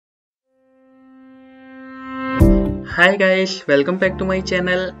Hi guys, welcome back to my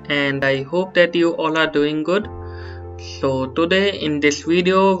channel and I hope that you all are doing good. So today in this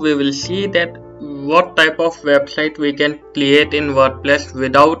video we will see that what type of website we can create in WordPress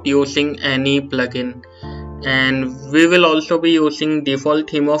without using any plugin. And we will also be using default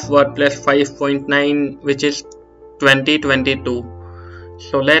theme of WordPress 5.9 which is 2022.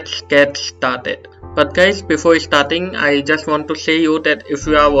 So let's get started. But guys, before starting, I just want to say you that if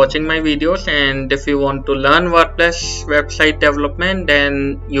you are watching my videos and if you want to learn WordPress website development,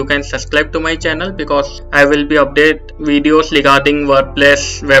 then you can subscribe to my channel because I will be update videos regarding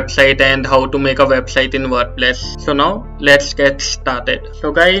WordPress website and how to make a website in WordPress. So now let's get started.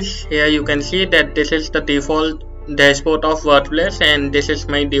 So guys, here you can see that this is the default dashboard of WordPress and this is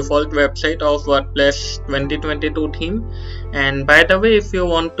my default website of WordPress 2022 theme. And by the way, if you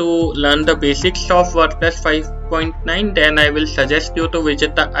want to learn the basics of WordPress 5.9, then I will suggest you to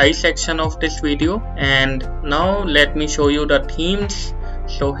visit the I section of this video. And now let me show you the themes.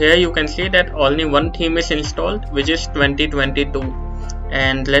 So here you can see that only one theme is installed, which is 2022.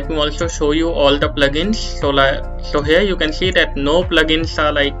 And let me also show you all the plugins. So here you can see that no plugins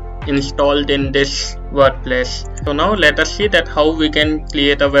are installed in this WordPress. So now let us see that how we can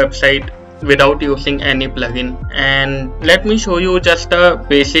create a website without using any plugin. And let me show you just a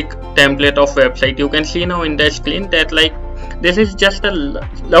basic template of website. You can see now in the screen that this is just a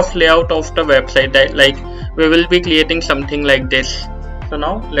rough layout of the website, that we will be creating something like this. So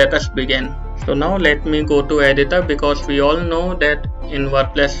now let us begin. So now let me go to editor, because we all know that in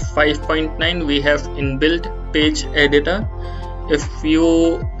WordPress 5.9 we have inbuilt page editor. If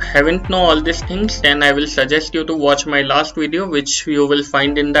you haven't know all these things, then I will suggest you to watch my last video, which you will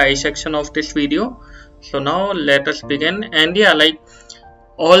find in the I section of this video. So now let us begin. And yeah,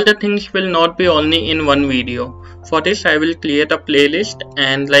 all the things will not be only in one video. For this I will create a playlist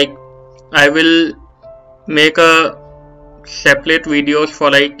and I will make a separate videos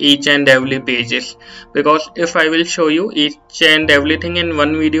for each and every pages, because if I will show you each and everything in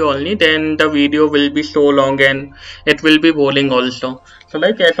one video only, then the video will be so long and it will be boring also. So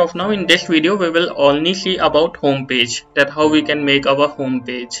as of now in this video we will only see about home page, that how we can make our home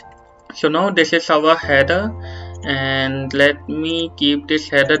page. So now this is our header, and let me keep this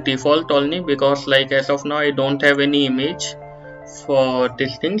header default only, because as of now I don't have any image for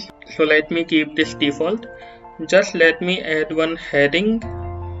these things. So let me keep this default. Just let me add one heading,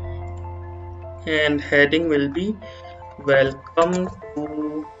 and heading will be welcome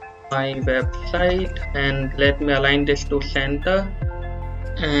to my website, and let me align this to center.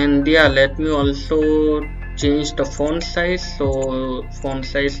 And yeah, let me also change the font size. So font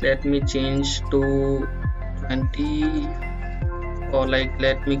size, let me change to 20, or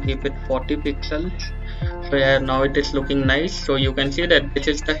let me keep it 40 pixels. So yeah, now it is looking nice. So you can see that this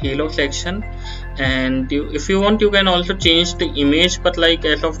is the hello section, and if you want you can also change the image, but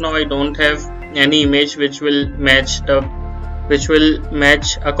as of now I don't have any image which will match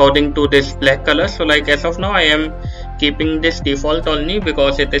according to this black color. So as of now I am keeping this default only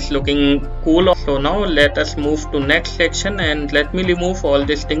because it is looking cool. So now let us move to next section, and let me remove all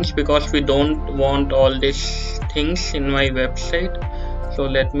these things because we don't want all these things in my website. So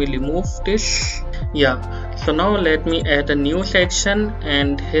let me remove this. Yeah, so now let me add a new section,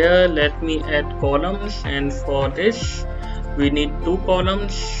 and here let me add columns, and for this we need 2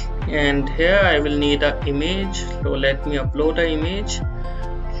 columns, and here I will need an image. So let me upload the image.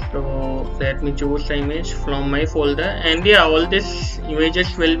 So let me choose the image from my folder, and yeah, all these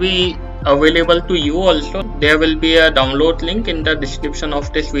images will be available to you also. There will be a download link in the description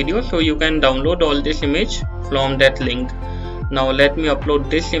of this video, so you can download all this image from that link. Now let me upload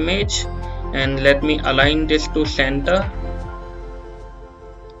this image, and let me align this to center.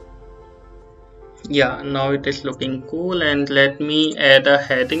 Yeah, now it is looking cool, and let me add a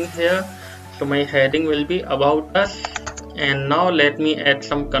heading here. So my heading will be about us, and now let me add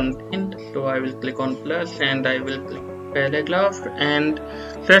some content. So I will click on plus and I will click paragraph, and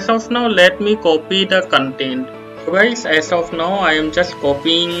so as of now let me copy the content. So guys, as of now I am just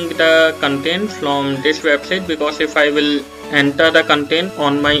copying the content from this website, because if I will enter the content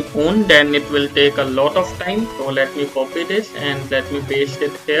on my own then it will take a lot of time. So let me copy this and let me paste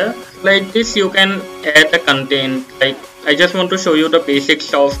it here. Like this you can add the content. I just want to show you the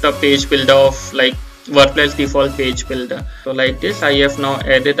basics of the page builder of WordPress default page builder. So this I have now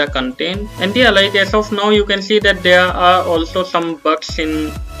added a content, and yeah, as of now you can see that there are also some bugs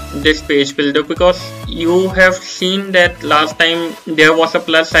in this page builder, because you have seen that last time there was a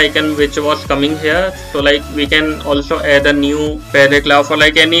plus icon which was coming here. So like we can also add a new paragraph or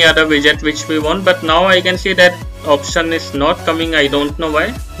like any other widget which we want, but now I can see that option is not coming. I don't know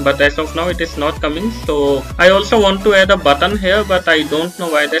why, but as of now it is not coming. So I also want to add a button here, but I don't know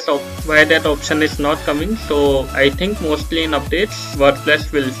why that option is not coming. So I think mostly in updates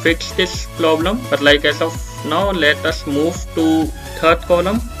WordPress will fix this problem, but like as of now let us move to third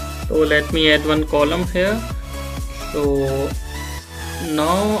column. So let me add one column here. So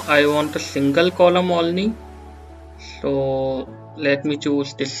now I want a single column only. So let me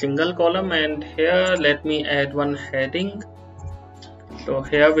choose this single column, and here let me add one heading. So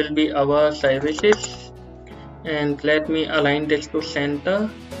here will be our services, and let me align this to center.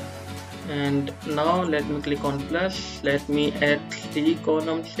 And now let me click on plus. Let me add 3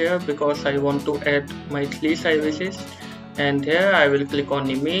 columns here because I want to add my 3 services. And here I will click on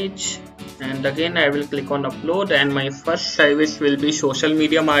image, and again I will click on upload, and my first service will be social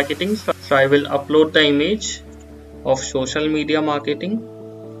media marketing. So I will upload the image of social media marketing,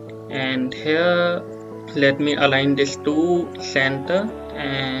 and here let me align this to center,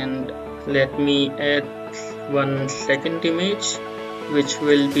 and let me add one second image which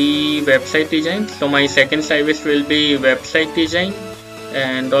will be website design. So my second service will be website design,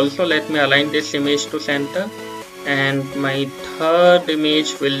 and also let me align this image to center, and my third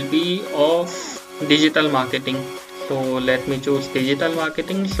image will be of digital marketing. So let me choose digital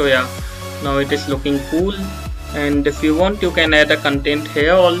marketing. So yeah, now it is looking cool. And if you want, you can add a content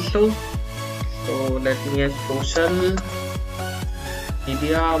here also. So let me add social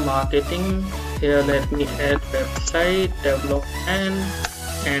media marketing. Here let me add website development,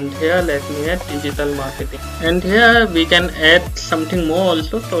 and here let me add digital marketing. And here we can add something more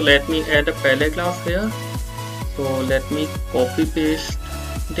also. So let me add a paragraph here. So let me copy paste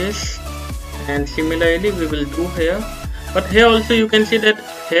this, and similarly we will do here. But here also you can see that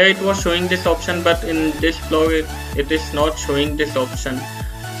here it was showing this option, but in this blog it is not showing this option.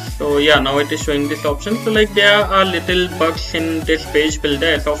 So yeah, now it is showing this option. So like there are little bugs in this page builder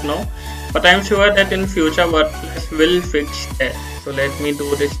as of now, but I am sure that in future WordPress will fix that. So let me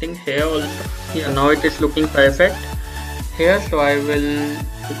do this thing here also. Yeah, now it is looking perfect here. So I will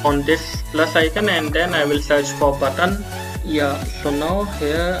click on this plus icon, and then I will search for button. Yeah, so now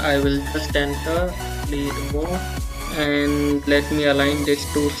here I will just enter lead more, and let me align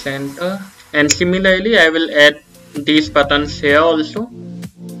this to center, and similarly I will add these buttons here also.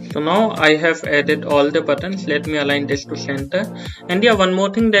 So now I have added all the buttons. Let me align this to center. And yeah, one more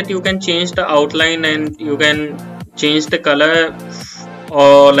thing, that you can change the outline, and you can change the color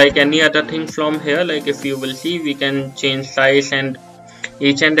or like any other thing from here. Like if you will see, we can change size and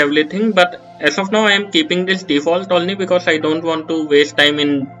each and everything, but as of now I am keeping this default only because I don't want to waste time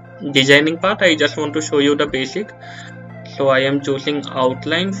in designing part. I just want to show you the basic. So I am choosing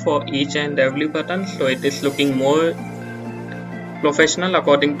outline for each and every button, so it is looking more professional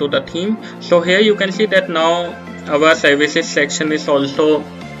according to the theme. So here you can see that now our services section is also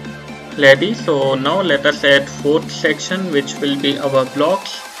ready. So now let us add fourth section, which will be our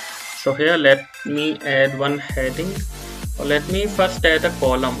blogs. So here let me add one heading, or let me first add a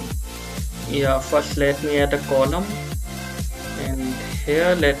column. Yeah, first let me add a column, and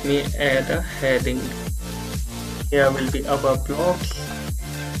here let me add a heading. Here will be our blogs,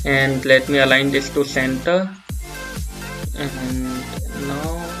 and let me align this to center. And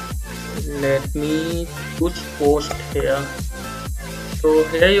now let me put post here. So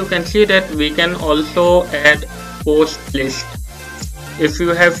here you can see that we can also add post list. If you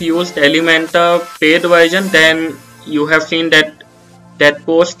have used Elementor paid version, then you have seen that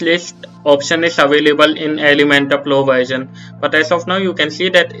post list option is available in Elementor Pro version, but as of now you can see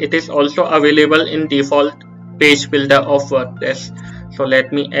that it is also available in default page builder of WordPress. So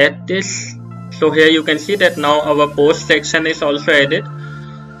let me add this. So here you can see that now our post section is also added.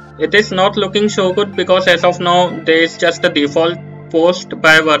 It is not looking so good because as of now there is just a default post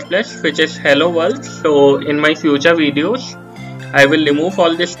by WordPress, which is hello world. So in my future videos I will remove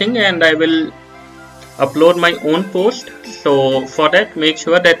all this thing and I will upload my own post. So for that, make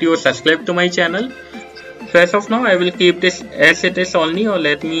sure that you subscribe to my channel. So as of now I will keep this as it is only, or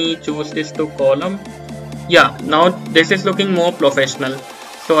let me choose this to column. Yeah, now this is looking more professional.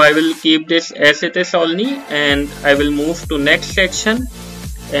 So I will keep this as it is only, and I will move to next section,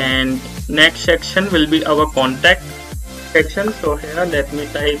 and next section will be our contact section. So here let me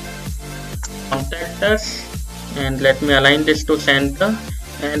type contact us, and let me align this to center,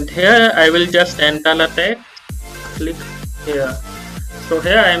 and here I will just enter a tag, click here. So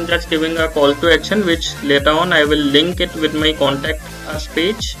here I am just giving a call to action, which later on I will link it with my contact first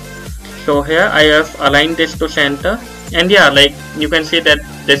page. So here I have aligned this to center, and yeah, like you can see that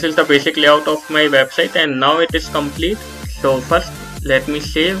this is the basic layout of my website, and now it is complete. So first let me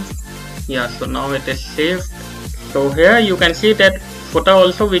save. Yeah, so now it is saved. So here you can see that footer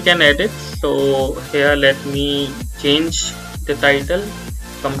also we can edit. So here let me change the title,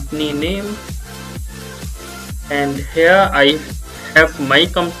 company name, and here I have my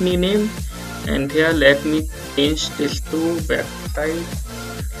company name, and here let me change this to website.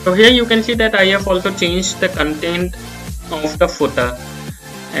 So here you can see that I have also changed the content of the footer,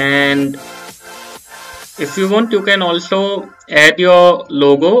 and if you want you can also add your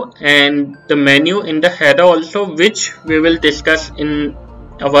logo and the menu in the header also, which we will discuss in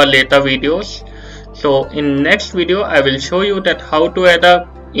our later videos. So in next video I will show you that how to add a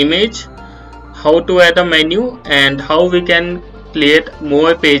image, how to add a menu, and how we can create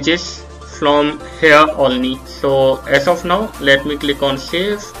more pages from here only. So as of now let me click on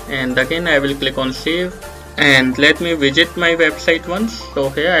save, and again I will click on save, and let me visit my website once. So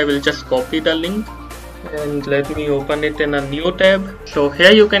here I will just copy the link and let me open it in a new tab. So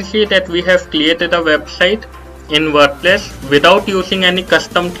here you can see that we have created a website in WordPress without using any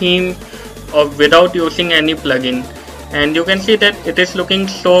custom theme or without using any plugin, and you can see that it is looking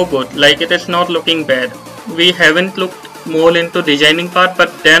so good, like it is not looking bad. We haven't looked more into designing part,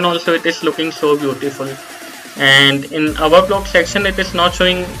 but then also it is looking so beautiful. And in our blog section it is not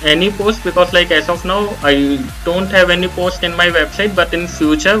showing any post, because like as of now I don't have any post in my website, but in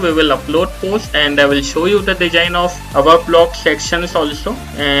future we will upload post and I will show you the design of our blog sections also.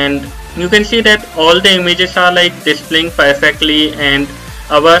 And you can see that all the images are like displaying perfectly, and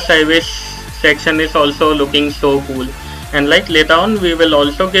our service section is also looking so cool. And like later on we will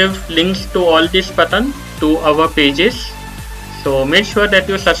also give links to all these buttons to our pages, so make sure that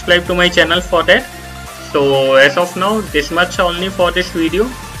you subscribe to my channel for that. So as of now this much only for this video.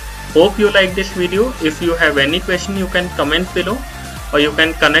 Hope you like this video. If you have any question you can comment below, or you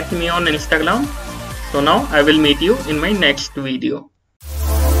can connect me on Instagram. So now I will meet you in my next video.